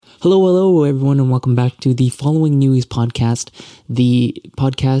Hello, everyone, and welcome back to the Following News podcast, the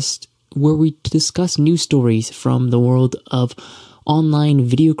podcast where we discuss news stories from the world of online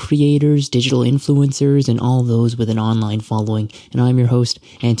video creators, digital influencers, and all those with an online following. And I'm your host,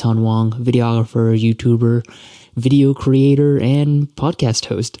 Anton Wong, videographer, YouTuber, video creator, and podcast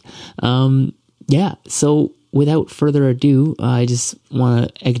host. So without further ado, I just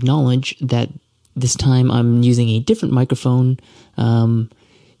want to acknowledge that this time I'm using a different microphone,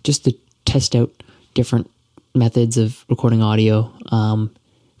 just to test out different methods of recording audio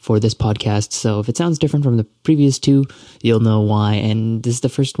for this podcast. So if it sounds different from the previous two, you'll know why. And this is the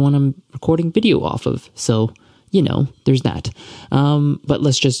first one I'm recording video off of. So, there's that. But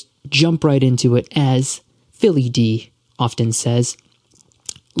let's just jump right into it. As Philly D often says,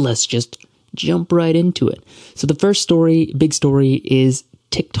 let's just jump right into it. So the first big story, is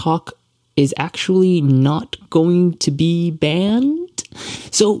TikTok is actually not going to be banned.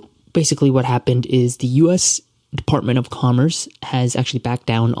 So basically what happened is the U.S. Department of Commerce has actually backed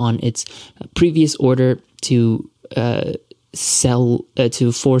down on its previous order to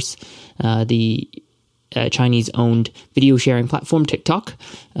force the Chinese-owned video sharing platform TikTok.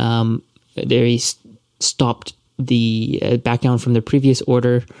 They stopped back down from the previous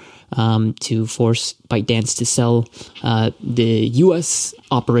order to force ByteDance to sell the U.S.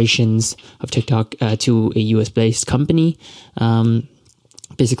 operations of TikTok to a U.S.-based company.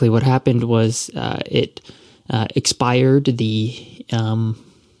 Basically, what happened was it expired. The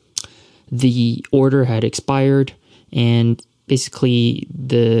order had expired, and basically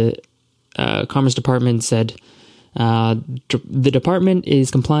the Commerce Department said the department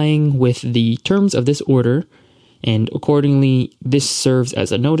is complying with the terms of this order, and accordingly, this serves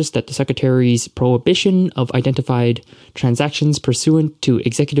as a notice that the Secretary's prohibition of identified transactions pursuant to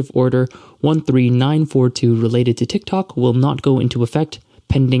Executive Order 13942 related to TikTok will not go into effect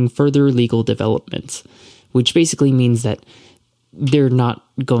pending further legal developments, which basically means that they're not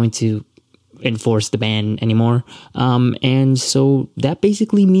going to enforce the ban anymore. And so that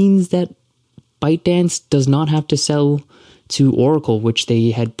basically means that ByteDance does not have to sell to Oracle, which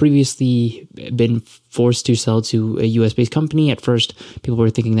they had previously been forced to sell to a US-based company. At first, people were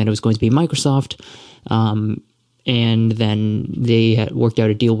thinking that it was going to be Microsoft, and then they had worked out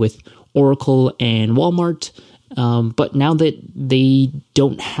a deal with Oracle and Walmart. But now that they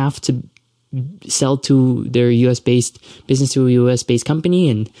don't have to sell to their US-based business to a US-based company,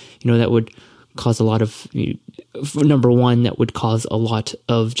 and that would cause a lot of number one, that would cause a lot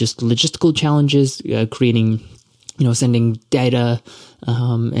of just logistical challenges, creating sending data,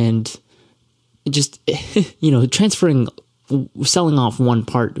 and just, transferring, selling off one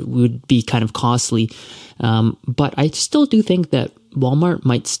part would be kind of costly. But I still do think that Walmart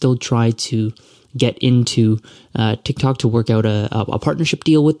might still try to get into TikTok to work out a partnership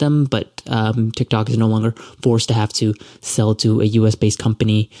deal with them. But TikTok is no longer forced to have to sell to a US-based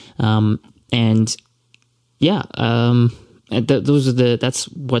company. That's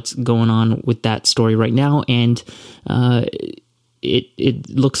what's going on with that story right now, and it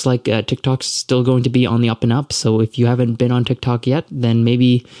looks like TikTok's still going to be on the up and up. So if you haven't been on TikTok yet, then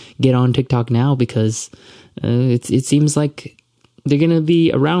maybe get on TikTok now, because it seems like they're going to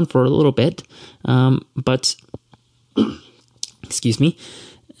be around for a little bit. But excuse me.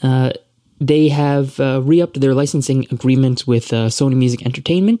 They have re-upped their licensing agreement with Sony Music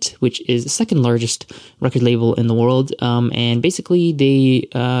Entertainment, which is the second largest record label in the world. And basically, they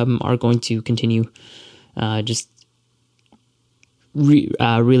are going to continue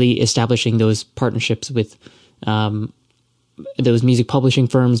really establishing those partnerships with those music publishing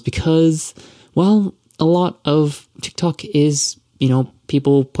firms, because, well, a lot of TikTok is,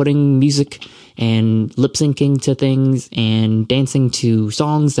 people putting music and lip-syncing to things and dancing to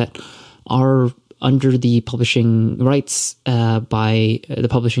songs that are under the publishing rights by the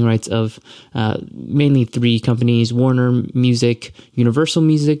publishing rights of mainly three companies: Warner Music, Universal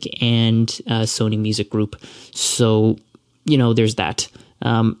Music, and Sony Music Group. So, there's that.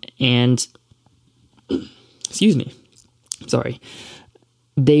 And excuse me, sorry.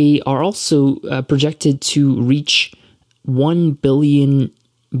 They are also projected to reach 1 billion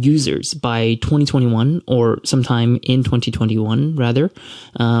users by 2021, or sometime in 2021, rather.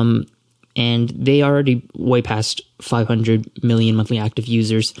 And they are already way past 500 million monthly active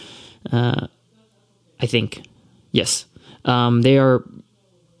users. I think. Yes. They are.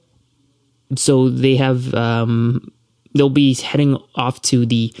 So they have, they'll be heading off to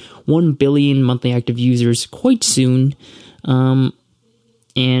the 1 billion monthly active users quite soon.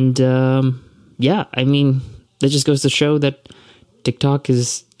 That just goes to show that TikTok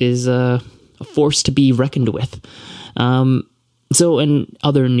is a force to be reckoned with. So in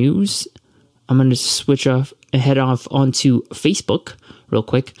other news, I'm going to head off onto Facebook real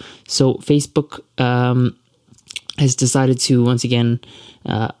quick. So Facebook has decided to once again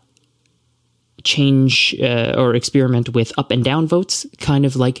change or experiment with up and down votes, kind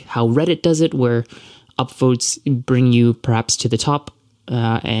of like how Reddit does it, where up votes bring you perhaps to the top,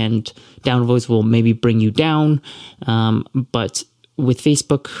 and down votes will maybe bring you down. But with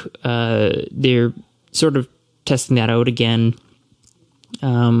Facebook, they're sort of testing that out again.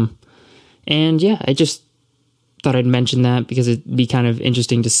 And yeah, I just thought I'd mention that because it'd be kind of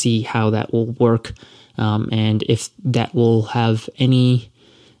interesting to see how that will work, and if that will have any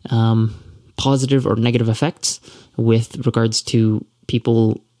positive or negative effects with regards to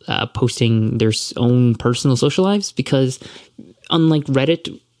people posting their own personal social lives. Because unlike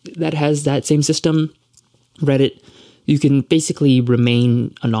Reddit, that has that same system, Reddit, you can basically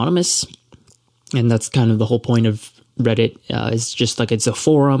remain anonymous, and that's kind of the whole point of Reddit. It's just like it's a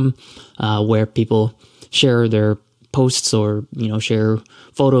forum where people share their posts or share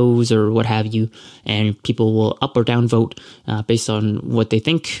photos or what have you, and people will up or down vote based on what they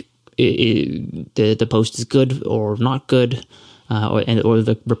think the post is good or not good, or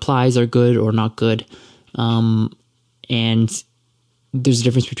the replies are good or not good. And there's a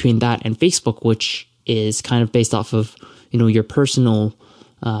difference between that and Facebook, which is kind of based off of your personal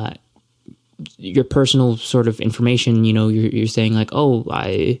sort of information. You're saying like, oh,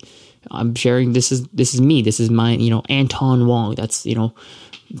 I'm sharing, this is me, this is my Anton Wong, that's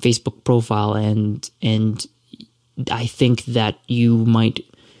Facebook profile, and I think that you might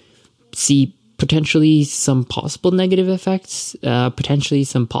see potentially some possible negative effects, potentially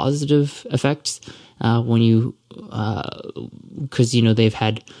some positive effects when you because they've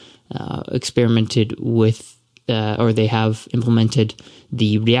had experimented with or they have implemented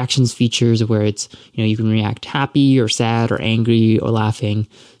the reactions features where it's you can react happy or sad or angry or laughing.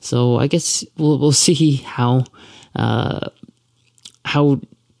 So I guess we'll see how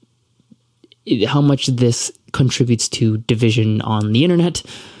much this contributes to division on the internet.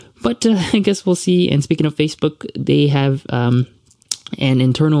 But I guess we'll see. And speaking of Facebook, they have an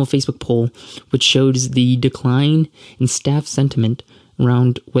internal Facebook poll which shows the decline in staff sentiment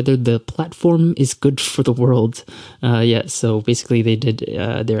around whether the platform is good for the world. So basically they did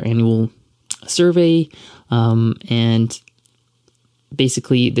their annual survey, and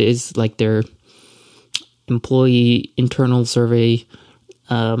basically there's like their employee internal survey,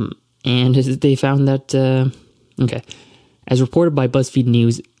 and they found that, as reported by BuzzFeed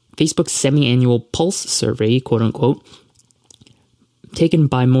News, Facebook's semi-annual Pulse survey, quote unquote, taken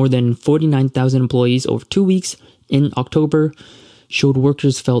by more than 49,000 employees over 2 weeks in October, showed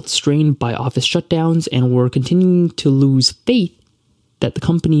workers felt strained by office shutdowns and were continuing to lose faith that the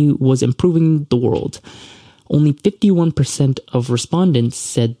company was improving the world. Only 51% of respondents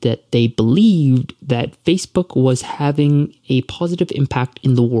said that they believed that Facebook was having a positive impact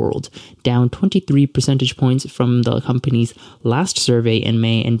in the world, down 23 percentage points from the company's last survey in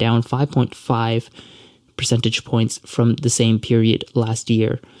May and down 5.5 percentage points from the same period last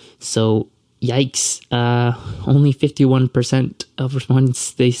year. So, yikes, only 51% of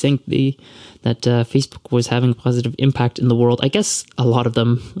respondents, they think that Facebook was having a positive impact in the world. I guess a lot of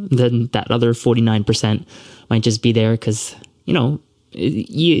them, then that other 49% might just be there because, we're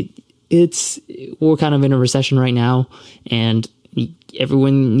kind of in a recession right now and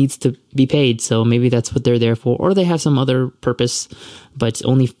everyone needs to be paid. So maybe that's what they're there for, or they have some other purpose, but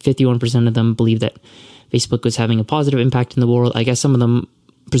only 51% of them believe that Facebook was having a positive impact in the world. I guess some of them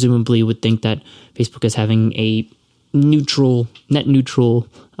presumably would think that Facebook is having a net neutral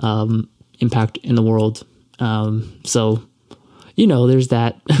impact in the world. So, there's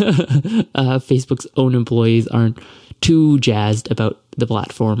that. Facebook's own employees aren't too jazzed about the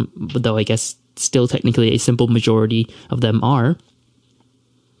platform, but though I guess still technically a simple majority of them are.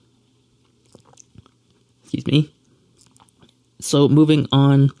 Excuse me. So moving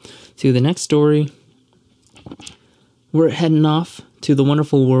on to the next story, we're heading off to the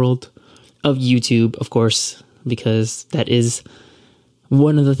wonderful world of YouTube, of course, because that is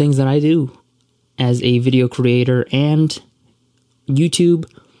one of the things that I do as a video creator. And YouTube,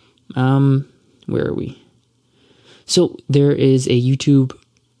 where are we? So there is a YouTube,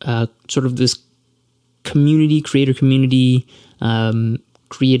 sort of this creator community,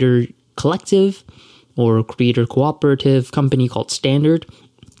 creator collective or creator cooperative company called Standard.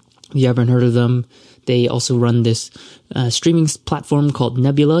 If you haven't heard of them, they also run this streaming platform called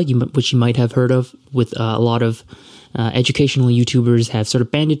Nebula, which you might have heard of, with a lot of educational YouTubers have sort of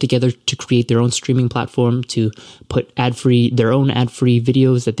banded together to create their own streaming platform to put their own ad-free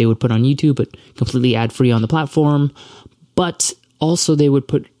videos that they would put on YouTube, but completely ad-free on the platform. But also, they would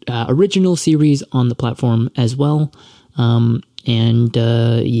put original series on the platform as well. They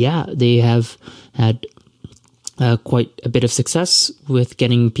have had quite a bit of success with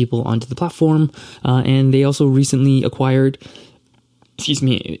getting people onto the platform. And they also recently acquired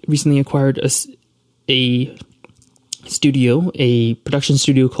a studio, a production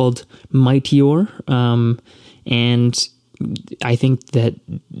studio called Mightior. And I think that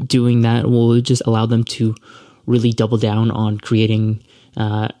doing that will just allow them to really double down on creating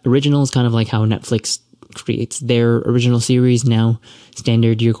originals, kind of like how Netflix creates their original series. Now,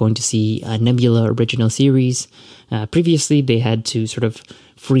 standard, you're going to see a Nebula original series. Previously, they had to sort of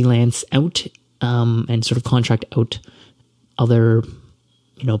freelance out and sort of contract out other,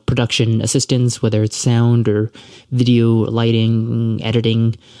 production assistants, whether it's sound or video, lighting,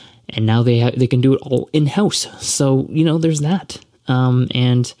 editing, and now they can do it all in-house. So, there's that.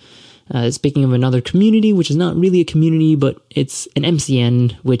 Speaking of another community, which is not really a community, but it's an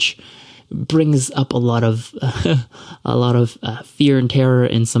MCN, which brings up a lot of fear and terror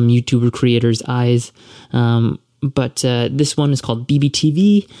in some YouTuber creators' eyes. But this one is called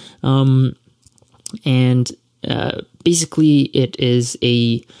BBTV, and basically it is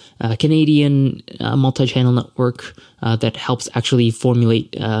a Canadian multi-channel network that helps actually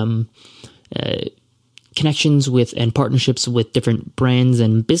formulate connections with and partnerships with different brands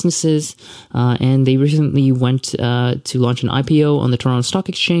and businesses. And they recently went to launch an IPO on the Toronto Stock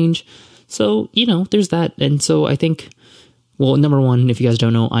Exchange. So, there's that. And so I think, well, number one, if you guys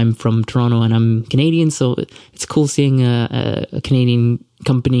don't know, I'm from Toronto and I'm Canadian. So it's cool seeing a Canadian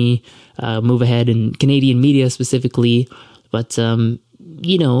company move ahead, in Canadian media specifically. But,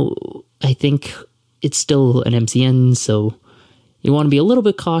 I think it's still an MCN. So you want to be a little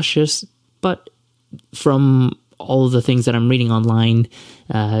bit cautious. But from all of the things that I'm reading online,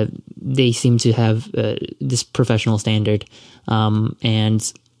 they seem to have this professional standard.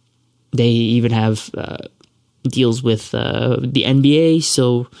 And they even have deals with the NBA.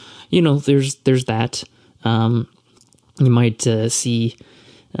 So, there's that. You might see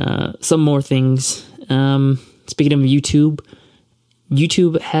some more things. Speaking of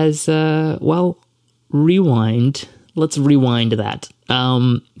YouTube has, Rewind. Let's rewind that.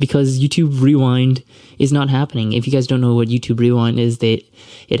 Because YouTube Rewind is not happening. If you guys don't know what YouTube Rewind is,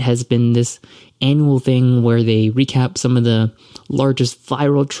 it has been this annual thing where they recap some of the largest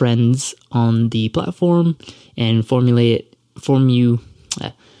viral trends on the platform and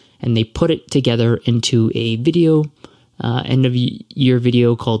and they put it together into a video, end of year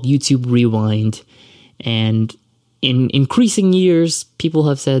video called YouTube Rewind. And in increasing years, people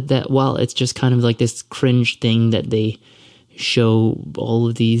have said that, well, it's just kind of like this cringe thing that they show all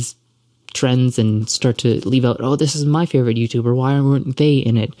of these trends and start to leave out, oh, this is my favorite YouTuber, why weren't they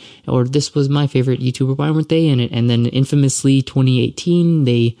in it? Or this was my favorite YouTuber, why weren't they in it? And then infamously 2018,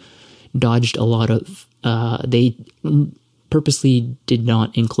 they dodged a lot of, they purposely did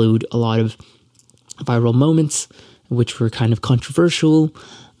not include a lot of viral moments, which were kind of controversial,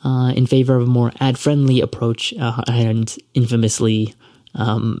 in favor of a more ad-friendly approach, and infamously,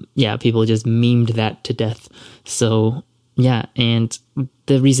 people just memed that to death. So, yeah, and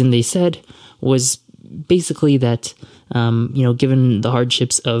the reason they said was basically that, given the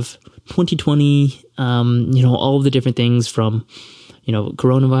hardships of 2020, all of the different things from,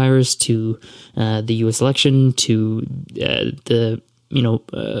 coronavirus to the U.S. election to the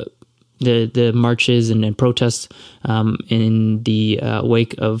marches and protests in the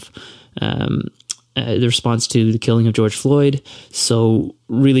wake of the response to the killing of George Floyd. So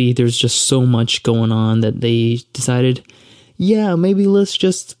really, there's just so much going on that they decided, yeah, maybe let's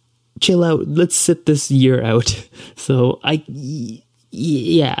just chill out. Let's sit this year out. So let's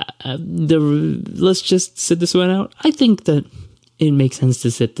just sit this one out. I think that it makes sense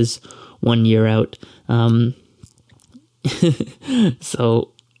to sit this 1 year out.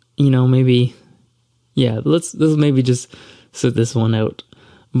 So, maybe, let's maybe just sit this one out.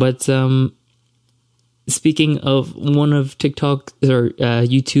 But speaking of one of TikTok or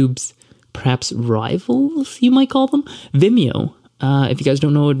YouTube's perhaps rivals, you might call them, Vimeo. If you guys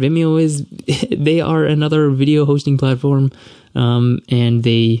don't know what Vimeo is, they are another video hosting platform, and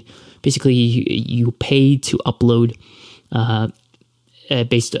they basically you pay to upload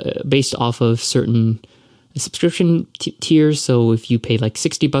based off of certain subscription tiers. So if you pay like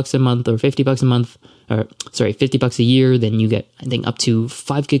 $60 a month or $50 a month, or sorry, $50 a year, then you get, I think, up to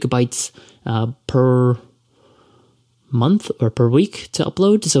 5 gigabytes per month or per week to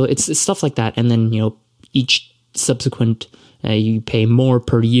upload. So it's stuff like that. And then, each subsequent, you pay more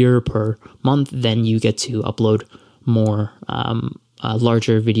per year, per month, then you get to upload more,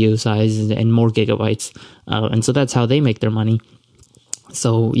 larger video sizes and more gigabytes. And so that's how they make their money.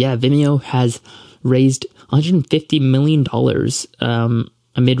 So yeah, Vimeo has raised $150 million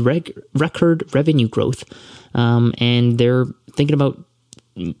amid record revenue growth. And they're thinking about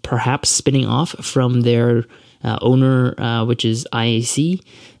perhaps spinning off from their owner, which is IAC.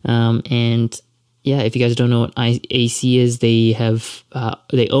 And yeah, if you guys don't know what IAC is, they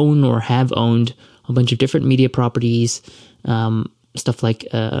own or have owned a bunch of different media properties, stuff like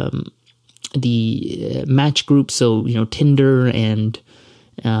the Match Group, so Tinder and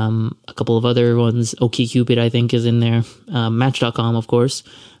a couple of other ones. OkCupid, I think, is in there. Match.com, of course,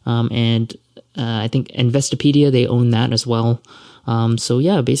 and I think Investopedia, they own that as well. So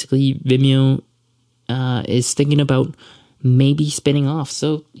yeah, basically Vimeo is thinking about maybe spinning off.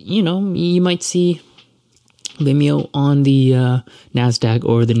 So you might see Vimeo on the NASDAQ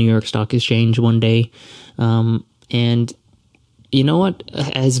or the New York Stock Exchange one day, and you know what?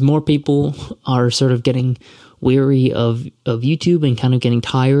 As more people are sort of getting weary of YouTube and kind of getting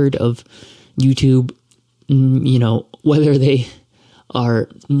tired of YouTube, whether they are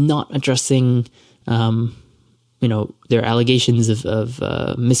not addressing, their allegations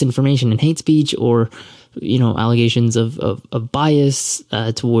of misinformation and hate speech, or, allegations of bias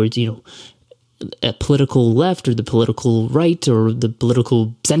towards, a political left or the political right or the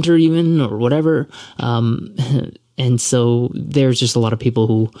political center even, or whatever. And so there's just a lot of people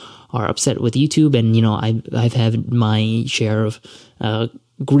who are upset with YouTube, and I've had my share of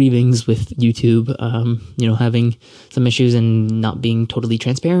grievings with YouTube, having some issues and not being totally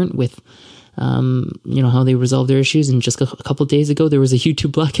transparent with how they resolve their issues. And just a couple of days ago, there was a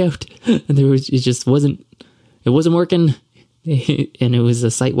YouTube blackout, and it wasn't working, and it was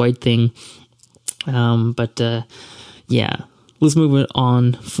a site-wide thing. Yeah, let's move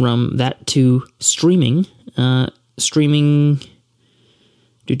on from that to streaming. Where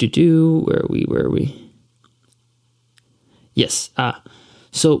are we? Yes.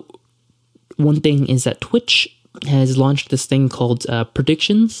 So one thing is that Twitch has launched this thing called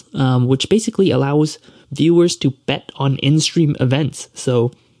predictions, which basically allows viewers to bet on in-stream events.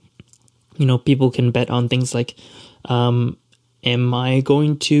 So, people can bet on things like, am I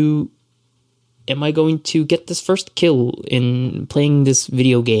going to get this first kill in playing this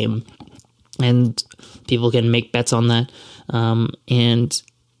video game? And people can make bets on that. And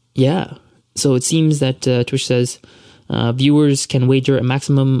yeah, so it seems that Twitch says viewers can wager a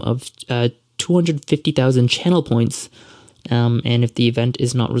maximum of 250,000 channel points. And if the event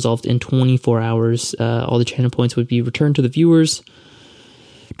is not resolved in 24 hours, all the channel points would be returned to the viewers.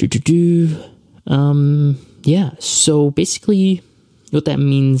 Yeah, so basically what that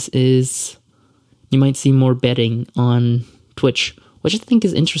means is you might see more betting on Twitch, which I think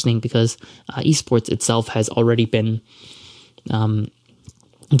is interesting because esports itself has already been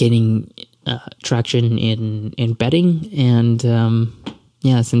gaining traction in betting. And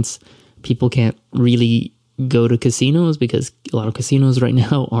since people can't really go to casinos because a lot of casinos right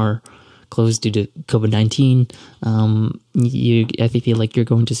now are closed due to COVID-19, I feel like you're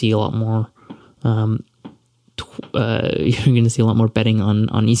going to see a lot more you're going to see a lot more betting on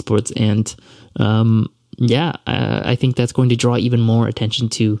esports. And I think that's going to draw even more attention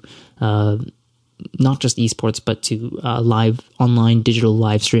to not just esports, but to live online digital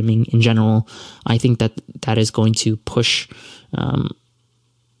live streaming in general. I think that is going to push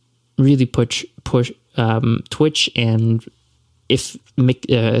Twitch, and if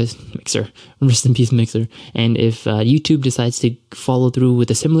Mixer, rest in peace Mixer, and if YouTube decides to follow through with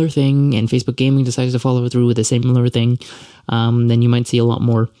a similar thing, and Facebook Gaming decides to follow through with a similar thing, then you might see a lot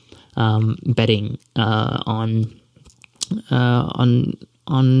more betting on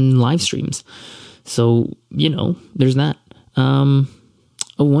live streams. So there's that.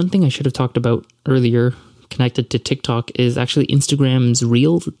 One thing I should have talked about earlier connected to TikTok is actually Instagram's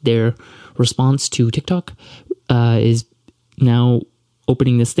Reels. Their response to TikTok is now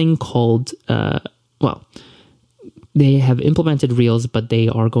opening this thing called they have implemented Reels, but they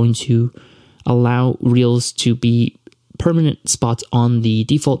are going to allow Reels to be permanent spots on the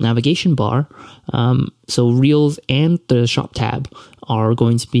default navigation bar. So Reels and the Shop tab are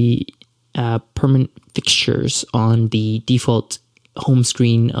going to be permanent fixtures on the default home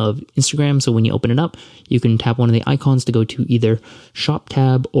screen of Instagram. So when you open it up, you can tap one of the icons to go to either Shop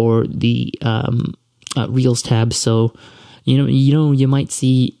tab or the Reels tab. So you might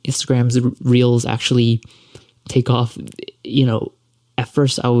see Instagram's Reels actually take off. At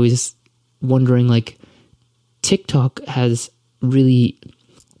first I was wondering, like, TikTok has really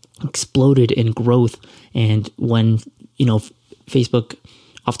exploded in growth, and when Facebook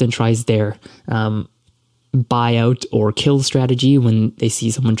often tries their buyout or kill strategy when they see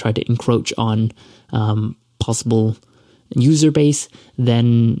someone try to encroach on possible user base.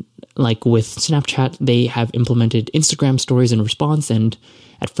 Then, like with Snapchat, they have implemented Instagram stories in response. And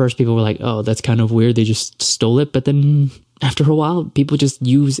at first people were like, oh, that's kind of weird. They just stole it. But then after a while, people just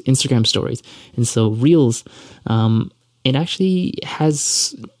use Instagram stories. And so Reels, it actually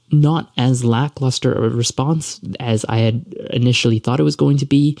has not as lackluster a response as I had initially thought it was going to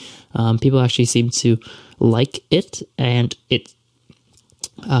be. People actually seem to like it. And it,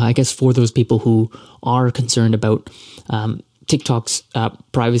 I guess for those people who are concerned about TikTok's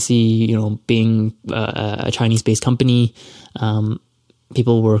privacy, being a Chinese-based company,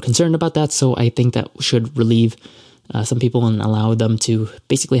 people were concerned about that. So I think that should relieve some people and allow them to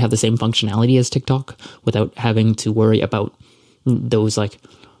basically have the same functionality as TikTok without having to worry about those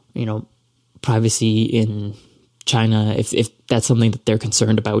privacy in China, if that's something that they're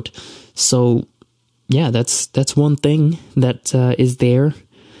concerned about. So yeah, that's one thing that is there.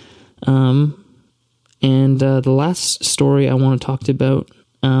 And the last story I want to talk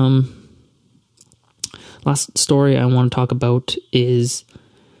about is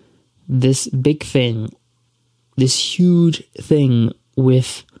this big thing, this huge thing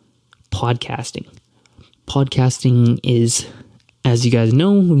with podcasting. Podcasting is, as you guys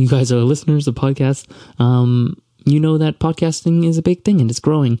know, when you guys are listeners of podcasts, you know that podcasting is a big thing and it's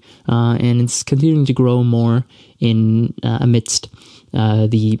growing, and it's continuing to grow more amidst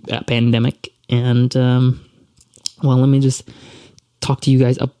the pandemic. And let me just talk to you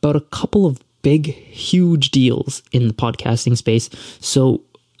guys about a couple of big, huge deals in the podcasting space. So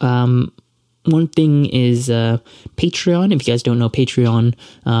one thing is Patreon. If you guys don't know Patreon,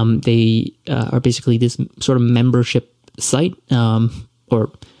 they are basically this sort of membership site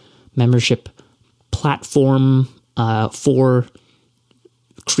or membership platform for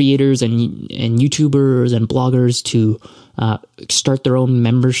creators and YouTubers and bloggers to start their own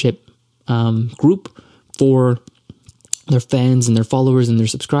membership group for their fans and their followers and their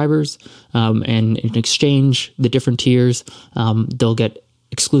subscribers. And in exchange, the different tiers, they'll get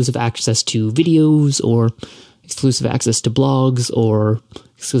exclusive access to videos or exclusive access to blogs or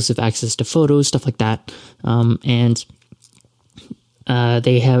exclusive access to photos, stuff like that. And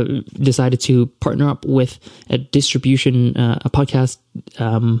they have decided to partner up with a podcast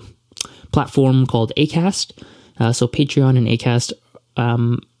platform called Acast. So Patreon and Acast.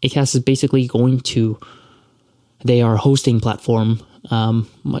 Acast is basically they are a hosting platform,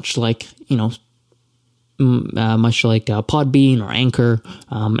 much like Podbean or Anchor,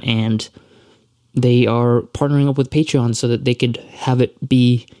 and they are partnering up with Patreon so that they could have it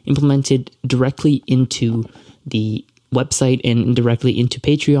be implemented directly into the website and directly into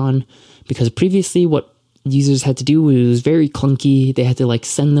Patreon, because previously what users had to do was very clunky. They had to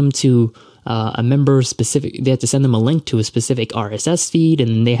send them to a member specific. They had to send them a link to a specific RSS feed,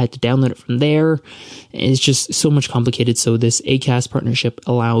 and they had to download it from there. It's just so much complicated. So this Acast partnership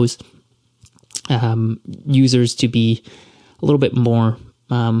allows users to be a little bit more.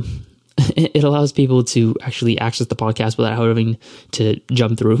 It allows people to actually access the podcast without having to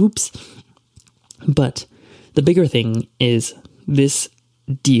jump through hoops. But the bigger thing is this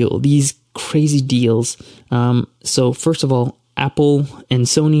deal, these crazy deals. So first of all, Apple and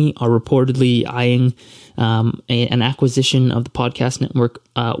Sony are reportedly eyeing an acquisition of the podcast network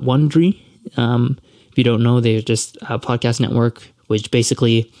Wondery. If you don't know, they're just a podcast network which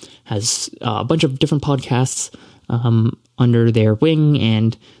basically has a bunch of different podcasts under their wing,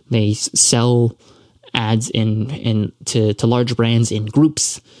 and they sell ads to large brands in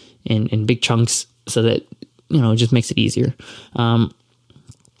groups in big chunks, so that it just makes it easier. And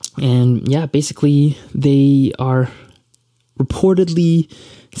yeah, basically they are reportedly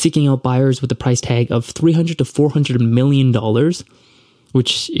seeking out buyers with a price tag of $300 to $400 million,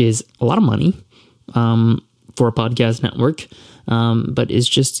 which is a lot of money for a podcast network, but it's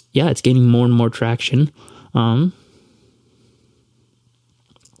just, it's gaining more and more traction.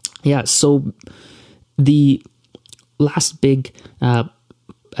 So the last big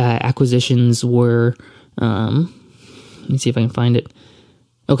acquisitions were, let me see if I can find it.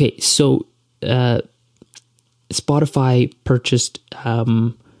 Okay, so Spotify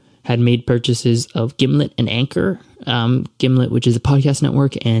had made purchases of Gimlet and Anchor. Gimlet, which is a podcast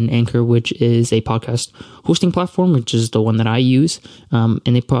network, and Anchor, which is a podcast hosting platform, which is the one that I use. And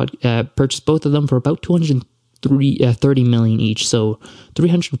they purchased both of them for about $230 million each. So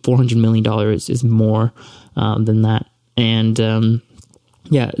 $300 to $400 million is more than that. And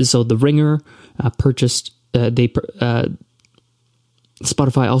so the Ringer purchased.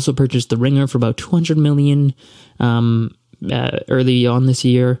 Spotify also purchased the Ringer for about $200 million early on this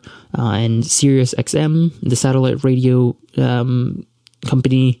year, and SiriusXM, the satellite radio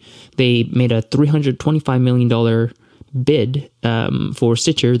company, they made a $325 million bid for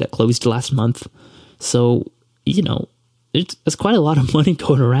Stitcher that closed last month. So, there's quite a lot of money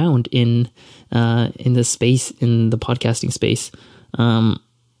going around in the space, in the podcasting space.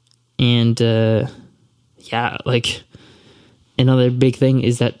 Another big thing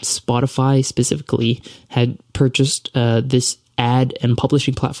is that Spotify specifically had purchased this ad and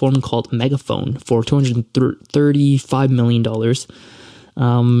publishing platform called Megaphone for $235 million.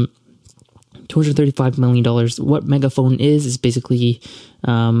 $235 million. What Megaphone is basically,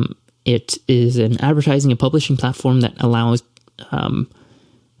 it is an advertising and publishing platform that allows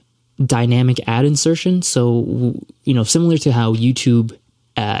dynamic ad insertion. So, similar to how YouTube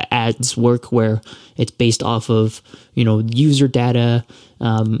ads work, where it's based off of user data,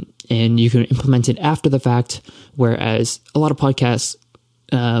 and you can implement it after the fact, whereas a lot of podcasts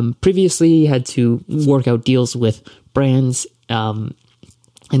previously had to work out deals with brands, and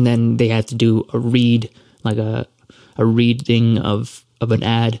then they had to do a read, like a reading of an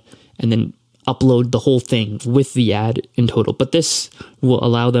ad, and then upload the whole thing with the ad in total. But this will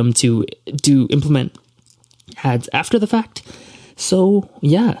allow them to implement ads after the fact. So,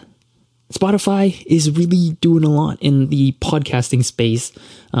 yeah, Spotify is really doing a lot in the podcasting space.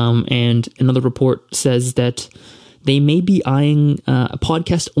 And another report says that they may be eyeing a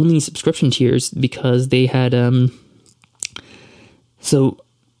podcast-only subscription tiers because they had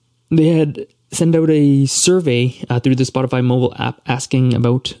sent out a survey through the Spotify mobile app asking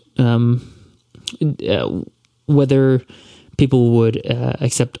about whether people would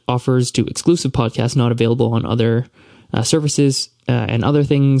accept offers to exclusive podcasts not available on other services and other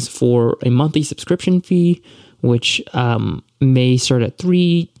things for a monthly subscription fee, which may start at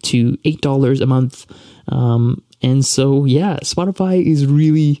 $3 to $8 a month. And so, yeah, Spotify is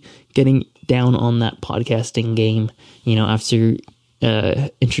really getting down on that podcasting game, after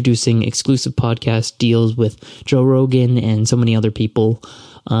introducing exclusive podcast deals with Joe Rogan and so many other people.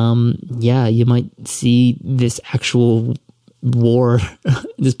 You might see this actual war,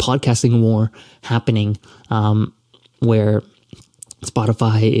 this podcasting war happening, where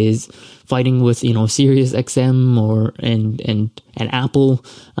Spotify is fighting with, Sirius XM and Apple.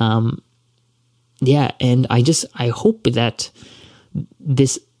 And I hope that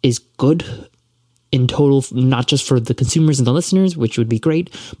this is good in total, not just for the consumers and the listeners, which would be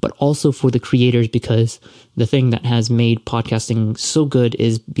great, but also for the creators, because the thing that has made podcasting so good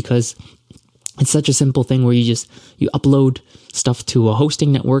is because it's such a simple thing where you upload stuff to a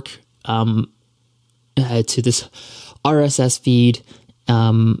hosting network, to this RSS feed,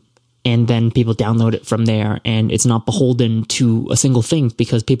 and then people download it from there, and it's not beholden to a single thing,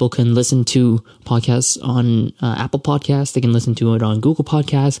 because people can listen to podcasts on Apple Podcasts, they can listen to it on Google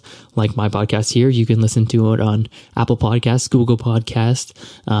Podcasts, like my podcast here. You can listen to it on Apple Podcasts, Google Podcasts,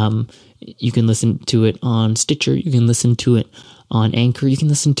 you can listen to it on Stitcher, you can listen to it on Anchor, you can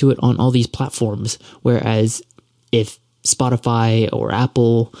listen to it on all these platforms. Whereas if Spotify or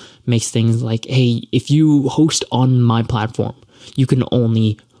Apple makes things like, hey, if you host on my platform, you can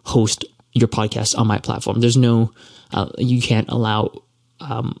only host your podcast on my platform. There's no, you can't allow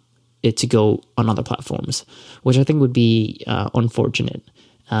it to go on other platforms, which I think would be unfortunate.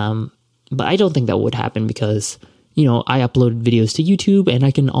 But I don't think that would happen because, I upload videos to YouTube, and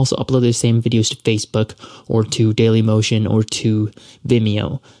I can also upload the same videos to Facebook or to Dailymotion or to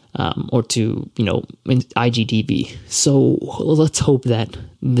Vimeo, or to, IGTV. So let's hope that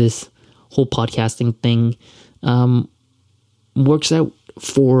this whole podcasting thing works out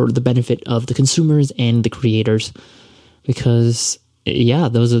for the benefit of the consumers and the creators, because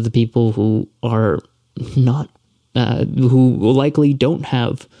those are the people who are not who likely don't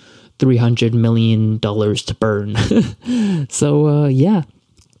have $300 million to burn. So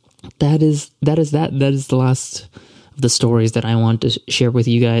that is the last of the stories that I want to share with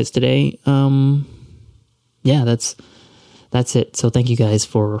you guys today. That's it. So thank you guys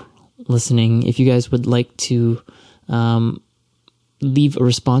for listening. If you guys would like to leave a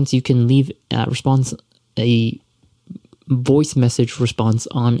response, you can leave a voice message response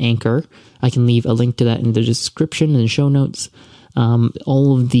on Anchor. I can leave a link to that in the description and the show notes. All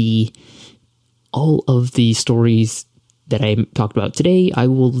of the stories that I talked about today, I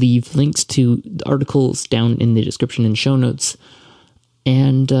will leave links to the articles down in the description and show notes.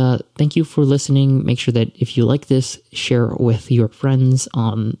 And thank you for listening. Make sure that if you like this, share it with your friends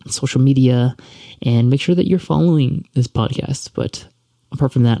on social media, and make sure that you're following this podcast. But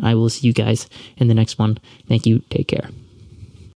apart from that, I will see you guys in the next one. Thank you. Take care.